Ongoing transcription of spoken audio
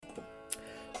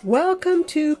Welcome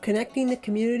to Connecting the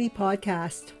Community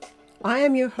podcast. I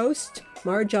am your host,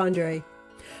 Marge Andre.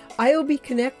 I will be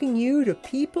connecting you to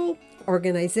people,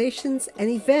 organizations, and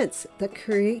events that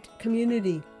create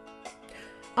community.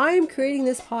 I am creating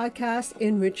this podcast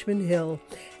in Richmond Hill,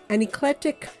 an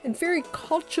eclectic and very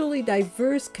culturally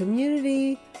diverse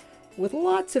community with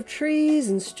lots of trees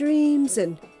and streams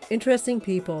and interesting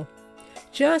people,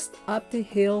 just up the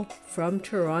hill from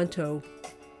Toronto.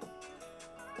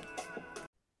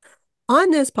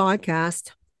 On this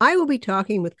podcast, I will be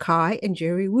talking with Khai and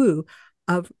Jeri Woo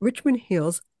of Richmond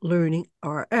Hill's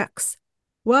LearningRx.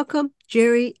 Welcome,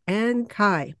 Jeri and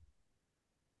Khai.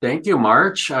 Thank you,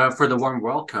 Marge, for the warm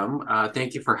welcome.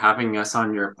 Thank you for having us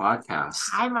on your podcast.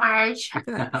 Hi, Marge.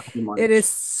 Hi, It Marge. is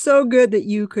so good that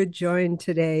you could join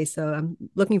today, so I'm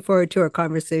looking forward to our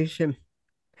conversation.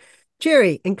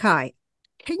 Jeri and Khai,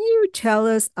 can you tell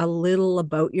us a little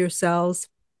about yourselves?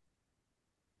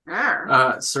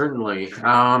 Sure. Certainly.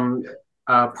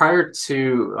 Prior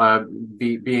to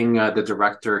being the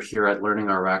director here at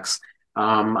LearningRx,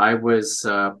 I was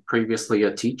previously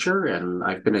a teacher, and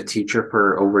I've been a teacher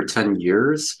for over 10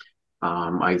 years.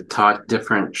 I taught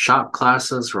different shop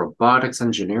classes, robotics,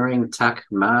 engineering, tech,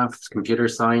 math, computer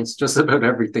science, just about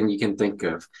everything you can think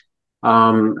of.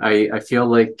 I feel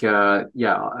like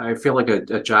I feel like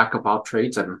a jack of all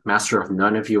trades and master of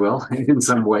none, if you will, in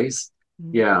some ways.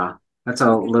 Yeah, that's a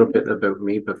Okay. little bit about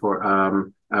me before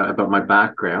about my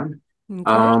background.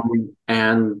 Okay.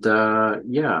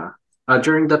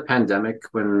 During the pandemic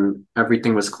when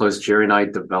everything was closed, Jerry and I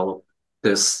developed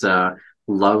this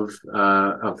love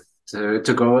of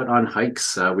to go out on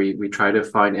hikes. We try to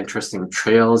find interesting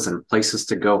trails and places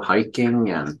to go hiking,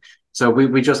 and so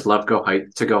we just love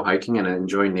to go hiking and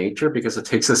enjoy nature because it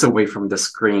takes us away from the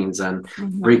screens and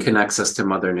Mhm. reconnects us to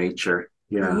Mother Nature.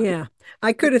 Yeah. Yeah,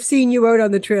 I could have seen you out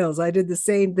on the trails. I did the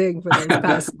same thing for those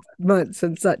past months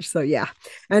and such. So, yeah.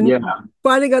 And Yeah.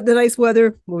 finally got the nice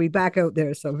weather. We'll be back out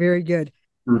there. So, very good.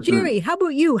 Hmm. Jeri, how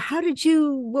about you?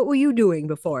 What were you doing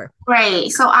before? Great.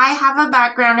 So I have a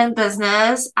background in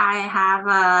business. I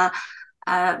have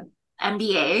a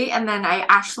MBA, and then I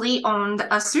actually owned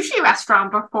a sushi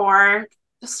restaurant before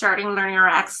starting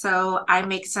LearningRx. So I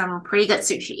make some pretty good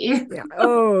sushi. Yeah.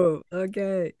 Oh,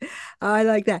 okay. I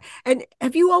like that. And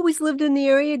have you always lived in the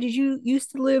area? Did you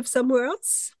used to live somewhere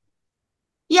else?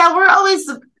 Yeah, we're always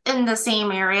in the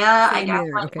same area. I Same guess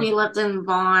area. like Okay. we lived in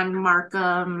Vaughan,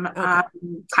 Markham. Okay.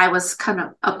 I was kind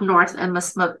of up north in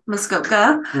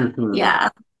Muskoka. Hmm. Yeah.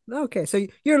 Okay. So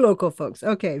you're local folks.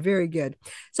 Okay. Very good.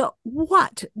 So,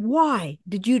 why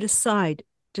did you decide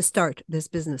to start this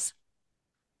business?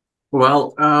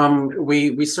 Well,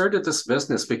 we started this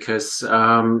business because,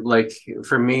 like,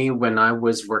 for me, when I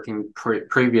was working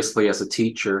previously as a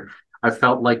teacher, I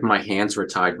felt like my hands were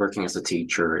tied working as a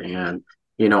teacher, and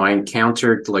I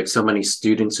encountered like so many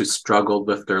students who struggled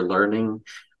with their learning,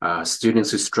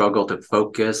 students who struggled to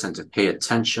focus and to pay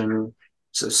attention,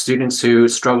 so students who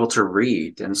struggle to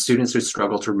read, and students who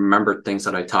struggle to remember things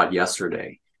that I taught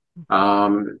yesterday,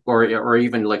 or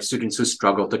even like students who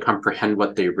struggle to comprehend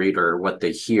what they read or what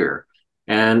they hear.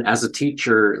 And as a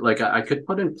teacher, like I could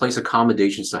put in place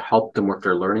accommodations to help them with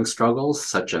their learning struggles,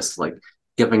 such as like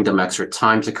giving them extra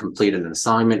time to complete an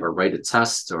assignment or write a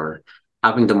test, or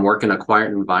having them work in a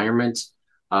quiet environment.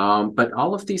 But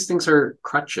all of these things are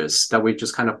crutches that we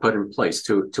just kind of put in place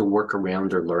to work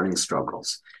around their learning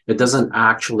struggles. It doesn't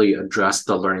actually address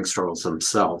the learning struggles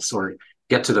themselves or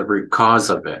get to the root cause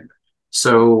of it.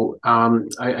 So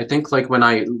I think like when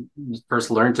I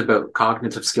first learned about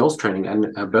cognitive skills training and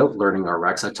about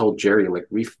LearningRx, I told Jerry like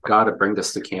we've got to bring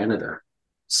this to Canada.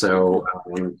 So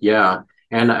yeah,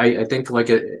 and I think like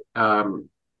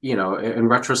in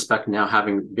retrospect now,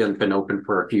 having been open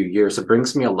for a few years, it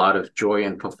brings me a lot of joy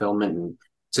and fulfillment and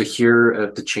to hear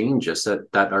the changes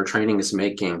that our training is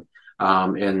making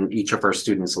in each of our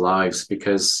students' lives.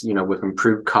 Because with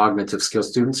improved cognitive skills,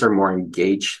 students are more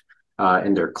engaged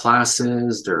in their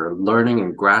classes, they're learning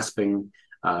and grasping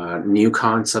new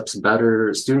concepts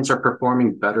better. Students are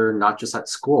performing better, not just at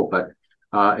school, but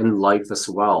in life as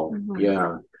well. Mhm.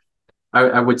 Yeah.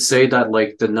 I would say that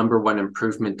like the number one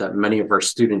improvement that many of our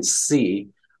students see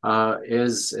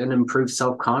is an improved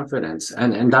self-confidence.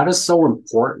 And that is so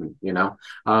important,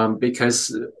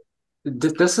 because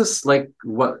this is like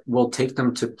what will take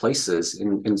them to places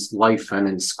in life and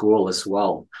in school as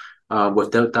well.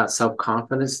 Without that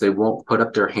self-confidence, they won't put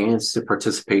up their hands to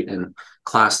participate in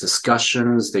class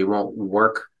discussions. They won't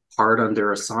work hard on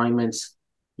their assignments.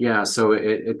 Yeah, so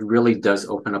it really does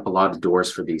open up a lot of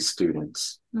doors for these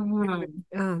students.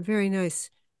 Mhm. Very nice.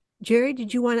 Jeri,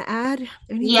 did you want to add Yeah,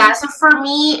 anything? so for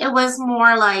me, it was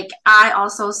more like I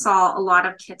also saw a lot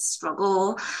of kids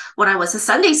struggle when I was a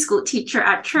Sunday school teacher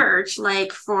at church.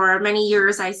 Like for many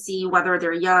years, I see whether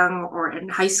they're young or in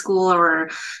high school or,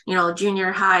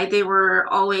 junior high,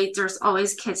 there's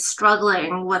always kids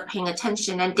struggling with paying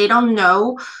attention and they don't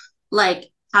know like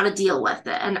how to deal with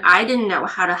it. And I didn't know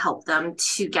how to help them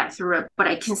to get through it, but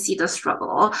I can see the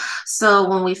struggle. So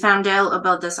when we found out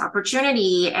about this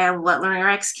opportunity and what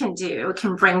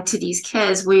can bring to these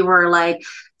kids, we were like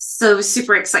so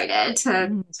super excited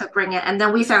to bring it. And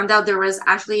then we found out there was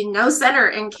actually no center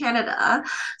in Canada.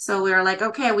 So we were like,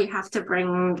 okay, we have to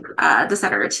bring the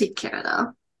center to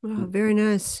Canada. Oh, very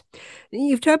nice.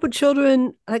 You've talked with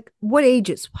children, like what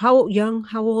ages? How young?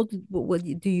 How old? What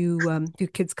do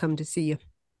kids come to see you?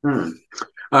 Hmm.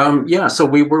 Yeah, so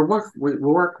we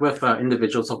work with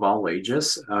individuals of all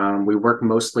ages. We work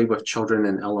mostly with children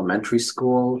in elementary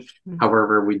school. Mm.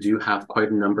 However, we do have quite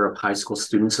a number of high school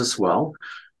students as well.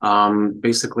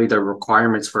 Basically, the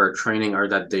requirements for our training are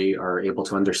that they are able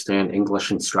to understand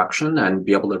English instruction and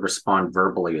be able to respond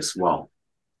verbally as well.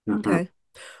 Mhm. Okay.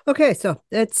 Okay, so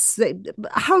that's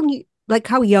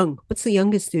how young? What's the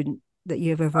youngest student that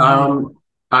you've ever had? Um,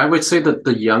 I would say that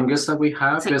the youngest that we It's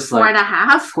have like is four like and a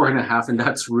half. 4.5, and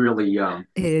that's really young.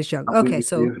 It is young. We Okay,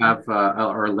 so do have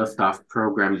our liftoff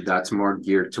program that's more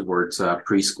geared towards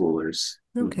preschoolers.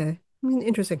 okay.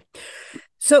 Interesting.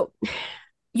 So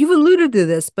you've alluded to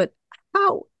this, but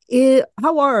how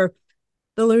are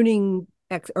the learning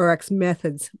X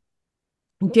methods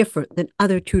different than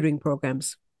other tutoring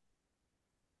programs?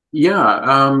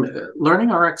 Yeah,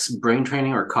 LearningRx brain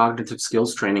training or cognitive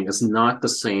skills training is not the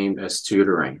same as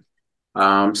tutoring.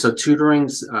 So tutoring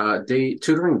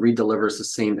redelivers the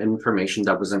same information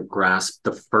that wasn't grasped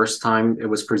the first time it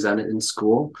was presented in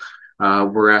school.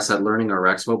 Whereas at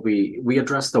LearningRx, we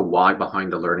address the why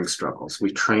behind the learning struggles.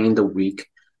 We train the weak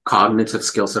cognitive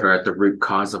skills that are at the root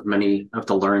cause of many of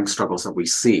the learning struggles that we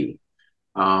see.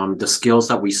 The skills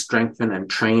that we strengthen and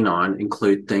train on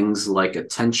include things like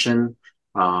attention,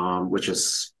 which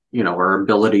is, our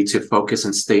ability to focus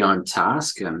and stay on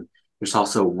task. And there's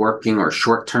also working or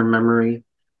short-term memory.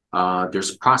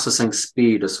 There's processing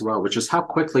speed as well, which is how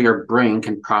quickly our brain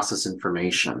can process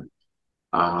information.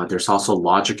 There's also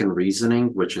logic and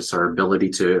reasoning, which is our ability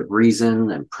to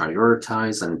reason and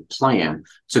prioritize and plan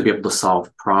to be able to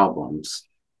solve problems.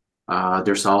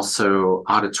 There's also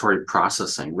auditory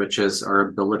processing, which is our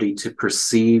ability to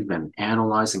perceive and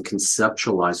analyze and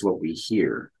conceptualize what we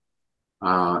hear.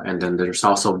 And then there's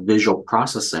also visual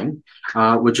processing,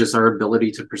 which is our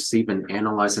ability to perceive and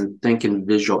analyze and think in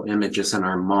visual images in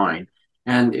our mind.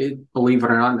 And believe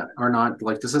it or not,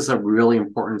 like this is a really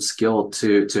important skill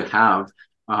to have.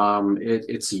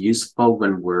 It's useful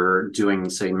when we're doing,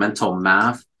 say, mental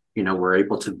math. We're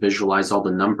able to visualize all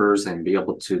the numbers and be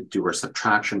able to do our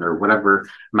subtraction or whatever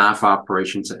math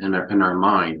operations in our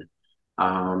mind.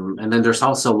 And then there's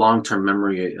also long-term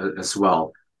memory as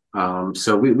well.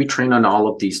 So we train on all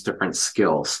of these different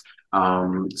skills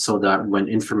so that when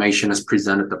information is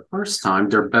presented the first time,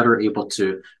 they're better able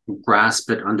to grasp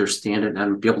it, understand it,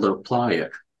 and be able to apply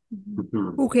it.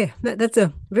 Mhm. Okay, that's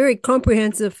a very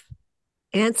comprehensive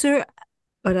answer,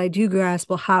 but I do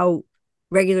grasp how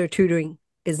regular tutoring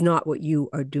is not what you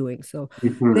are doing. So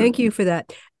thank Mhm. you for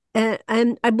that.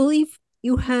 And I believe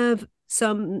you have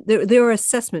there are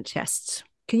assessment tests.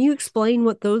 Can you explain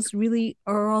what those really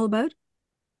are all about?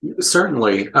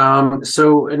 Certainly.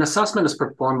 So an assessment is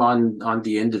performed on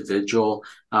the individual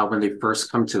when they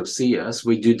first come to see us.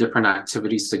 We do different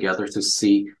activities together to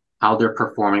see how they're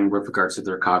performing with regards to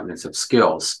their cognitive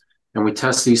skills. And we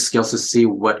test these skills to see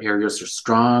what areas are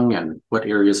strong and what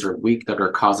areas are weak that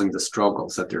are causing the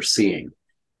struggles that they're seeing.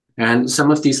 And some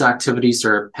of these activities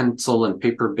are pencil and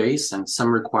paper based, and some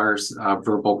requires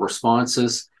verbal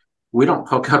responses. We don't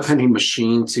hook up any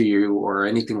machine to you or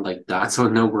anything like that, so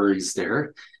no worries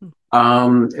there.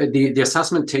 The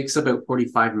assessment takes about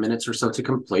 45 minutes or so to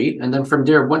complete. And then from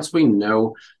there, once we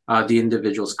know the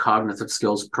individual's cognitive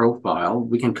skills profile,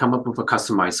 we can come up with a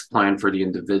customized plan for the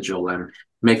individual and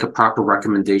make a proper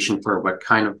recommendation for what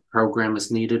kind of program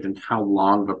is needed and how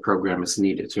long of a program is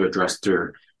needed to address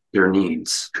their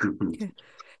needs. Okay.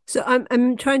 So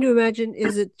I'm trying to imagine,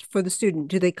 is it for the student?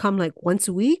 Do they come like once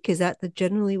a week? Is that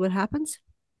generally what happens?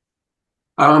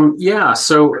 Yeah,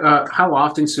 so how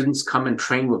often students come and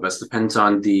train with us depends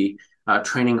on the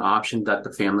training option that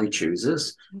the family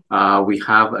chooses. We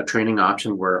have a training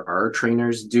option where our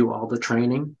trainers do all the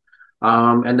training.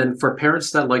 And then for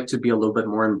parents that like to be a little bit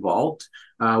more involved,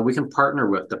 we can partner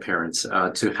with the parents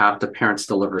to have the parents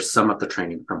deliver some of the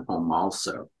training from home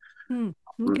also. Hmm.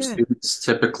 Okay. Students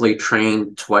typically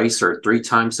train twice or three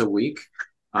times a week.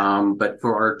 But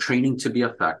for our training to be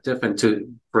effective and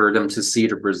for them to see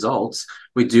the results,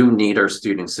 we do need our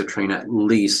students to train at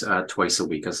least twice a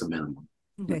week as a minimum.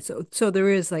 Okay. So there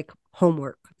is like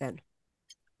homework then.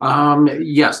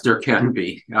 Yes, there can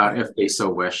be if they so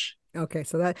wish. Okay.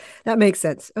 So that makes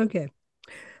sense. Okay.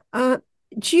 Uh,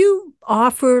 do you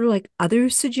offer like other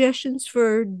suggestions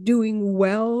for doing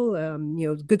well?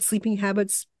 Good sleeping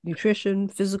habits, nutrition,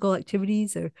 physical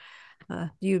activities, or do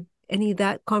you any of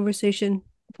that conversation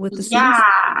with the students?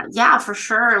 Yeah, for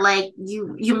sure. Like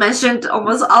you mentioned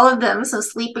almost all of them. So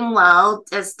sleeping well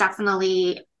is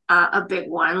definitely a big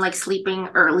one. Like sleeping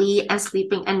early and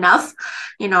sleeping enough.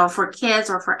 For kids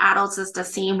or for adults is the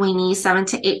same. We need 7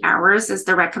 to 8 hours is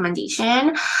the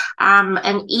recommendation.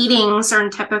 And eating certain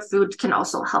type of food can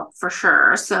also help for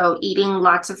sure. So eating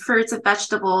lots of fruits and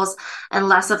vegetables and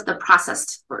less of the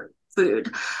processed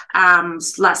food.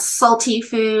 Less salty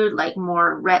food, like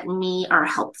more red meat are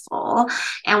helpful.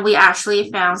 And we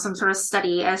actually found some sort of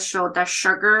study as showed that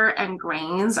sugar and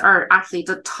grains are actually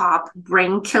the top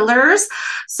brain killers.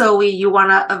 So you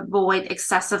want to avoid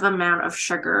excessive amount of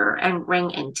sugar and grain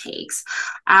intakes.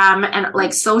 And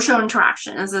like social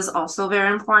interactions is also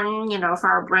very important, for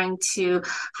our brain to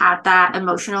have that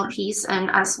emotional piece in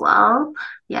as well.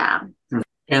 Yeah.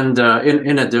 And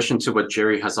in addition to what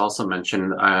Jeri has also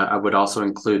mentioned, I would also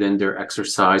include in their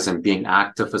exercise and being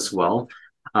active as well,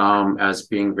 as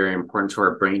being very important to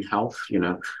our brain health.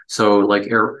 So like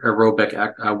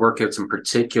aerobic workouts in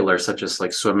particular, such as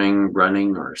like swimming,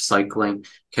 running, or cycling,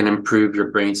 can improve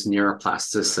your brain's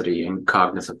neuroplasticity and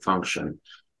cognitive function.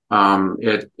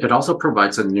 It also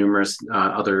provides a numerous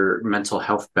other mental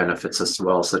health benefits as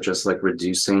well, such as like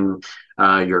reducing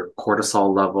your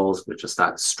cortisol levels, which is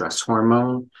that stress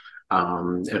hormone.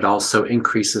 It also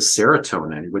increases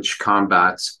serotonin, which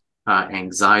combats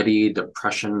anxiety,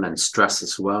 depression, and stress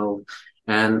as well.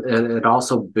 And it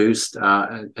also boosts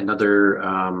another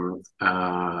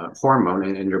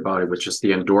hormone in your body, which is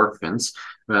the endorphins,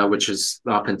 which is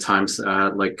oftentimes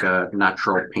like a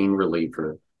natural pain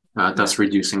reliever, thus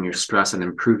reducing your stress and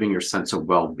improving your sense of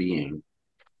well-being.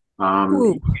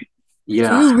 Ooh. So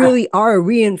Yeah. you really are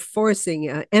reinforcing,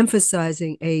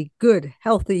 emphasizing a good,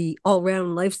 healthy,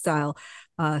 all-round lifestyle.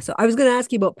 So I was going to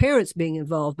ask you about parents being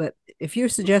involved, but if you're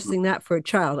suggesting that for a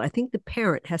child, I think the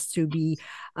parent has to be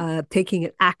taking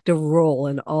an active role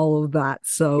in all of that.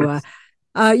 So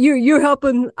you're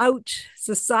helping out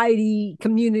society,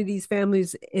 communities,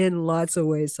 families in lots of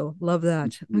ways. So love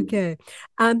that. Okay.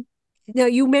 Now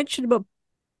you mentioned about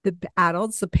the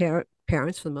adults, the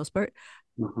parents for the most part,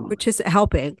 Mhm. which is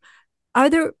helping. Are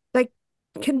there like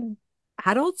can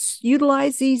adults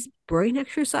utilize these brain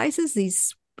exercises,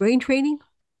 these brain training?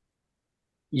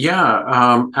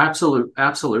 Yeah,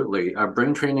 absolutely.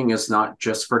 Brain training is not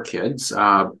just for kids.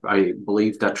 I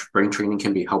believe that brain training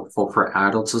can be helpful for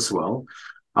adults as well.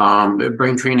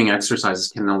 Brain training exercises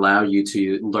can allow you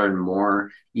to learn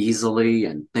more easily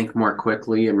and think more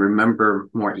quickly and remember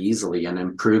more easily and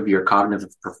improve your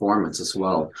cognitive performance as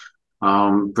well.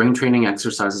 Brain training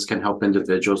exercises can help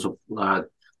individuals with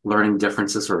learning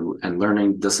differences and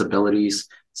learning disabilities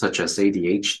such as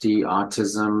ADHD,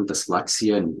 autism,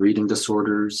 dyslexia, and reading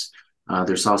disorders.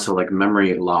 There's also like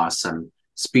memory loss and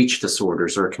speech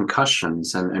disorders or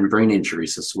concussions and brain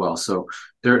injuries as well. So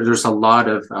there's a lot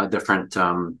of different,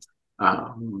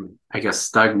 I guess,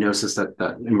 diagnoses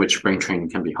that in which brain training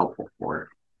can be helpful for.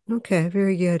 Okay,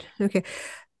 very good. Okay.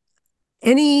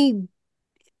 Any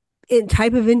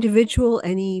type of individual,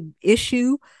 any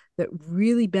issue that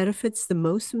really benefits the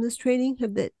most from this training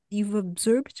that you've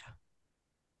observed?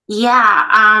 Yeah,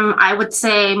 I would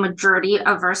say majority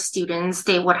of our students,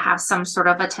 they would have some sort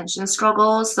of attention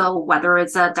struggle. So whether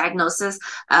it's a diagnosis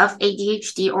of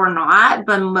ADHD or not,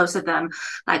 but most of them,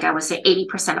 like I would say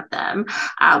 80% of them,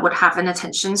 would have an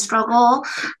attention struggle,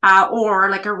 or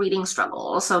like a reading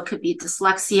struggle. So it could be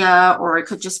dyslexia, or it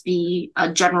could just be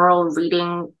a general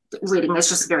reading. Reading is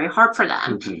just very hard for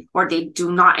them, or they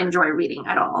do not enjoy reading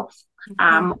at all.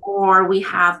 Or we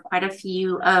have quite a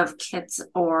few of kids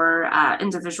or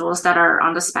individuals that are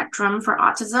on the spectrum for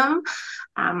autism,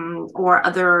 or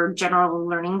other general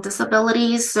learning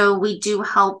disabilities. So we do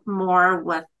help more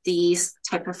with these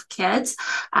type of kids,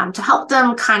 to help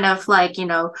them kind of like,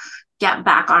 get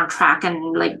back on track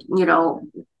and like,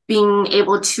 being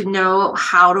able to know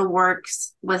how to work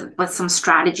with some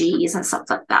strategies and stuff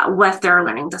like that with their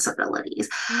learning disabilities.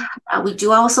 We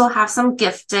do also have some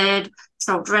gifted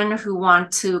children who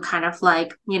want to kind of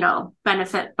like,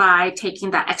 benefit by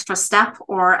taking that extra step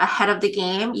or ahead of the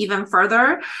game even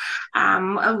further.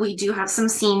 We do have some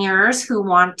seniors who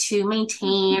want to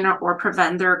maintain or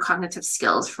prevent their cognitive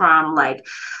skills from like,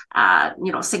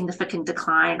 significant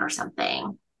decline or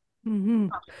something. Mm-hmm.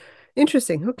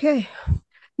 Interesting. Okay.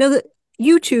 Now that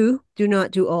you two do not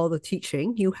do all the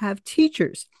teaching, you have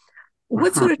teachers.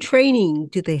 What sort of training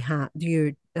do they have? Do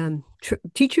your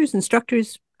teachers,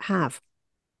 instructors have?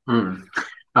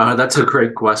 That's a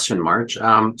great question, Marge.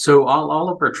 So all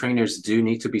of our trainers do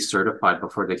need to be certified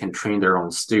before they can train their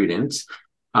own students.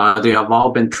 They have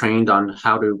all been trained on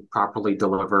how to properly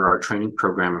deliver our training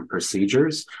program and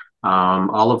procedures.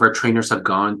 All of our trainers have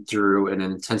gone through an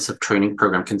intensive training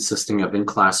program consisting of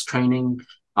in-class training,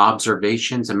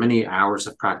 observations, and many hours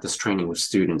of practice training with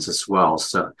students as well.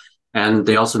 And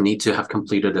they also need to have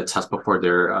completed a test before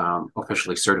they're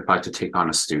officially certified to take on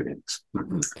a student.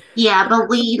 Yeah, but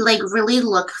we like really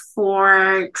look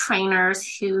for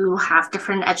trainers who have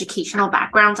different educational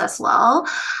backgrounds as well.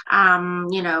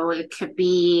 It could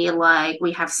be like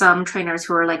we have some trainers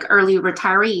who are like early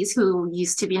retirees who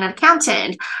used to be an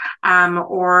accountant,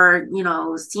 or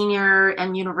senior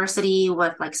and university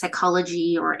with like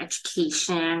psychology or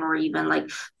education or even like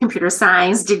computer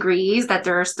science degrees that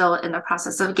they're still in the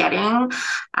process of getting.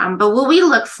 But what we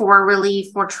look for really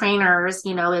for trainers,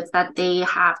 is that they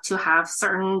have to have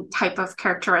certain type of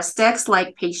characteristics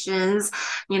like patience,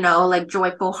 like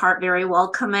joyful heart, very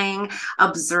welcoming,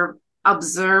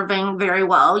 observing very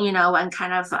well, and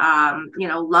kind of,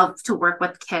 love to work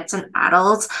with kids and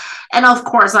adults. And of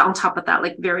course, on top of that,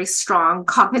 like very strong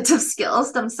cognitive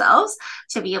skills themselves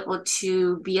to be able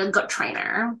to be a good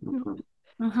trainer.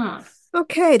 Mm-hmm.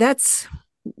 Okay,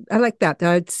 I like that.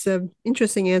 That's an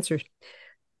interesting answer.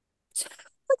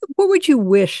 What would you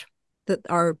wish that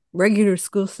our regular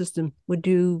school system would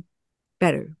do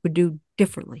better, would do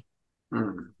differently?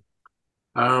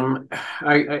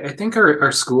 I think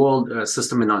our school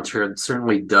system in Ontario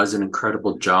certainly does an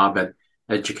incredible job at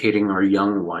educating our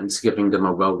young ones, giving them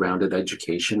a well-rounded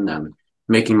education and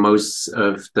making most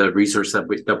of the resources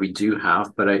that we do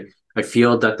have. But I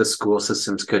feel that the school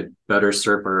systems could better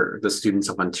serve the students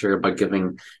of Ontario by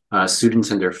giving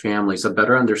students and their families a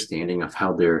better understanding of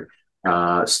how their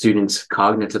students'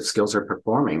 cognitive skills are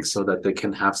performing so that they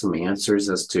can have some answers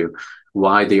as to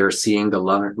why they are seeing the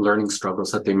learning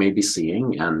struggles that they may be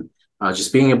seeing and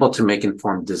just being able to make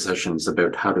informed decisions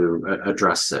about how to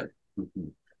address it. Mm-hmm.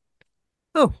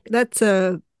 Oh, that's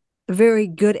a very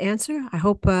good answer. I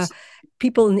hope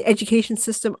people in the education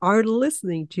system are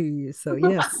listening to you. So,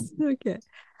 yes. Okay.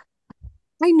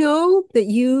 I know that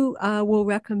you will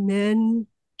recommend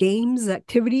games,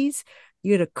 activities.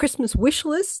 You had a Christmas wish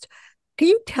list. Can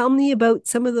you tell me about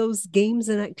some of those games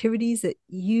and activities that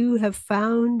you have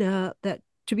found that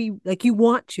to be like you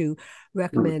want to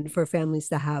recommend for families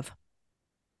to have?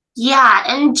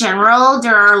 Yeah, in general,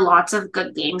 there are lots of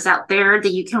good games out there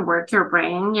that you can work your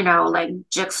brain, like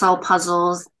jigsaw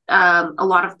puzzles, a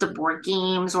lot of the board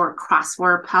games or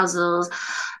crossword puzzles,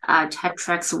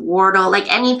 Tetris, Wordle, like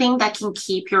anything that can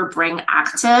keep your brain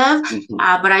active. Mm-hmm.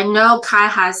 But I know Khai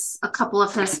has a couple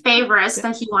of his favorites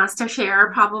that he wants to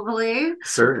share, probably.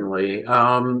 Certainly.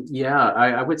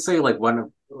 I would say like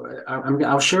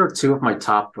I'll share two of my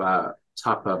top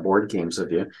board games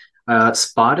with you.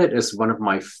 Spotted is one of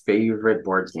my favorite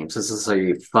board games. This is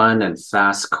a fun and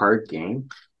fast card game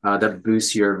that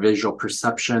boosts your visual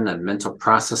perception and mental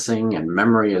processing and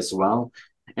memory as well.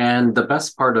 And the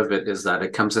best part of it is that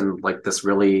it comes in like this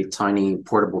really tiny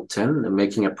portable tin, and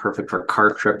making it perfect for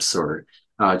car trips or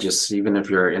just even if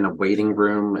you're in a waiting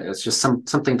room. It's just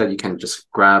something that you can just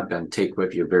grab and take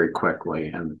with you very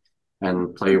quickly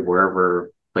and play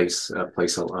wherever place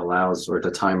allows or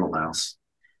the time allows.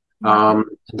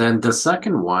 Then the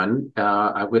second one,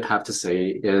 I would have to say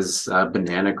is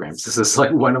Bananagrams. This is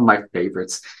like one of my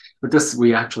favorites. But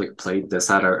we actually played this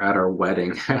at our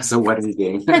wedding as a wedding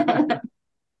game.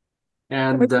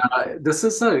 And this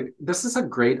is a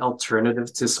great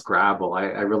alternative to Scrabble. I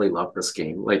really love this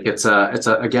game. Like it's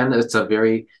a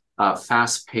very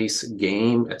fast-paced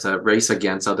game. It's a race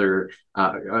against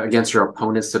against your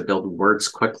opponents to build words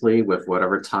quickly with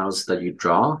whatever tiles that you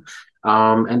draw.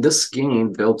 And this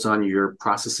game builds on your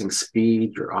processing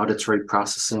speed, your auditory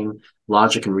processing,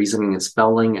 logic and reasoning and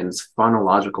spelling, and it's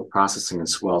phonological processing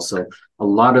as well. So a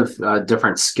lot of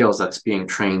different skills that's being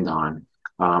trained on.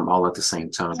 all at the same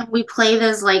time. We play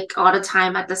this like all the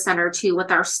time at the center too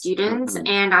with our students,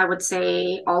 and I would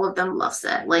say all of them loves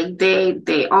it. Like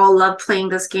they all love playing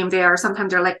this game.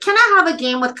 Sometimes they're like, "Can I have a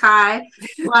game with Khai?"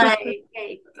 Like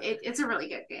it's a really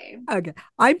good game. Okay,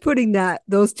 I'm putting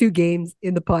those two games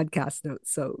in the podcast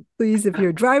notes. So please, if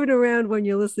you're driving around when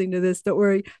you're listening to this, don't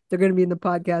worry, they're going to be in the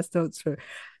podcast notes for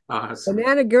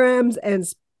Bananagrams and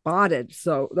Spotted.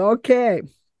 So okay.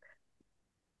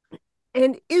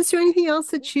 And is there anything else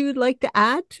that you'd like to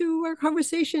add to our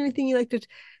conversation? Anything you'd like to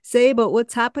say about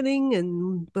what's happening?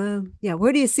 And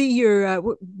where do you see your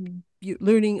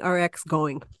LearningRx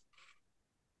going?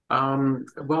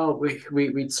 Well,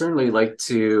 we'd certainly like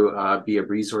to be a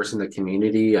resource in the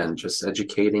community and just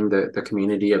educating the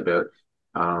community about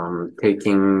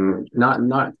taking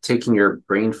not taking your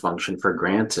brain function for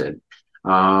granted.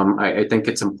 I think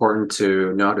it's important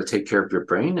to know how to take care of your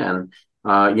brain, and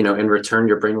in return,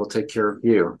 your brain will take care of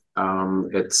you.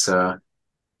 Like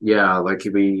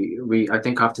I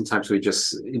think oftentimes we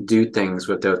just do things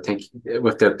without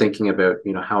thinking about,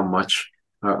 how much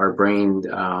our brain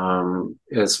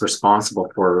is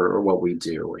responsible for what we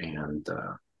do. And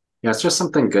it's just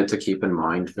something good to keep in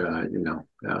mind,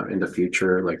 in the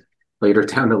future, like later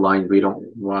down the line. We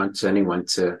don't want anyone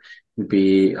to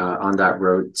be on that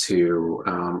road to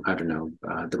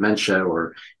dementia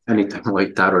or anything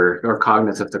like that, or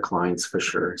cognitive declines for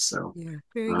sure. So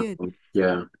very good.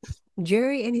 Yeah.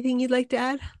 Jeri, anything you'd like to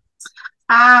add?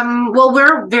 Well,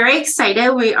 we're very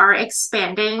excited. We are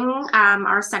expanding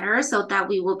our center so that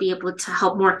we will be able to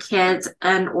help more kids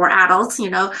or adults,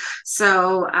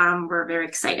 So we're very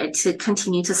excited to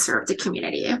continue to serve the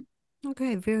community.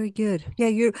 Okay, very good.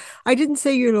 Yeah, I didn't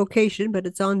say your location, but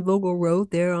it's on Vogel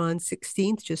Road there on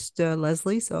 16th, just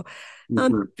Leslie. So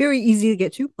very easy to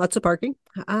get to, lots of parking.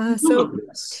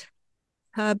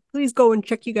 Please go and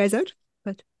check you guys out.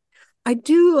 But I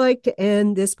do like to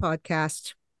end this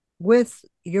podcast with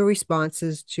your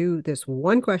responses to this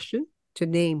one question, to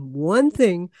name one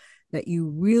thing that you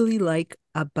really like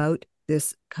about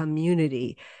this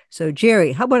community. So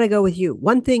Jeri, how about I go with you?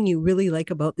 One thing you really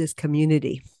like about this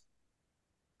community?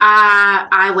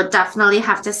 I would definitely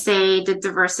have to say the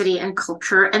diversity in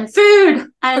culture and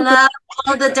food. I love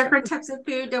all the different types of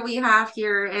food that we have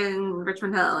here in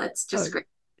Richmond Hill. It's just great.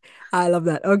 I love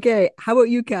that. Okay. How about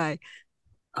you, Khai?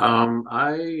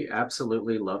 I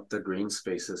absolutely love the green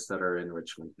spaces that are in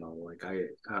Richmond Hill. Like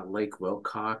Lake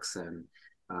Wilcox and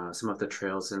some of the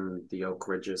trails in the Oak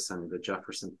Ridges and the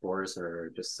Jefferson Forest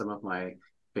are just some of my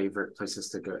favorite places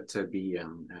to be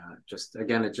in.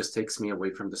 It just takes me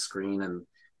away from the screen and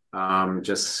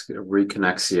just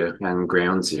reconnects you and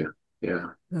grounds you. Yeah.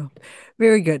 Oh,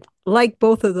 very good. Like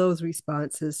both of those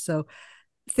responses. So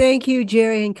thank you,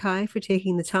 Jeri and Khai, for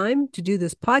taking the time to do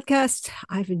this podcast.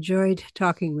 I've enjoyed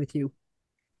talking with you.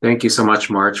 Thank you so much,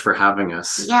 Marge, for having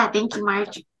us. Yeah, thank you,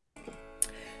 Marge.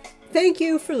 Thank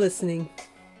you for listening.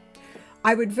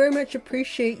 I would very much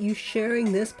appreciate you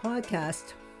sharing this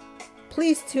podcast.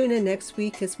 Please tune in next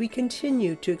week as we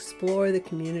continue to explore the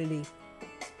community.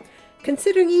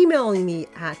 Consider emailing me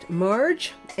at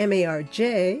Marge,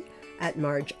 M-A-R-J,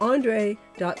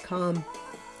 @margeandre.com.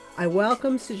 I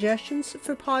welcome suggestions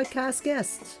for podcast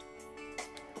guests.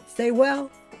 Stay well,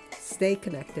 stay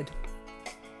connected.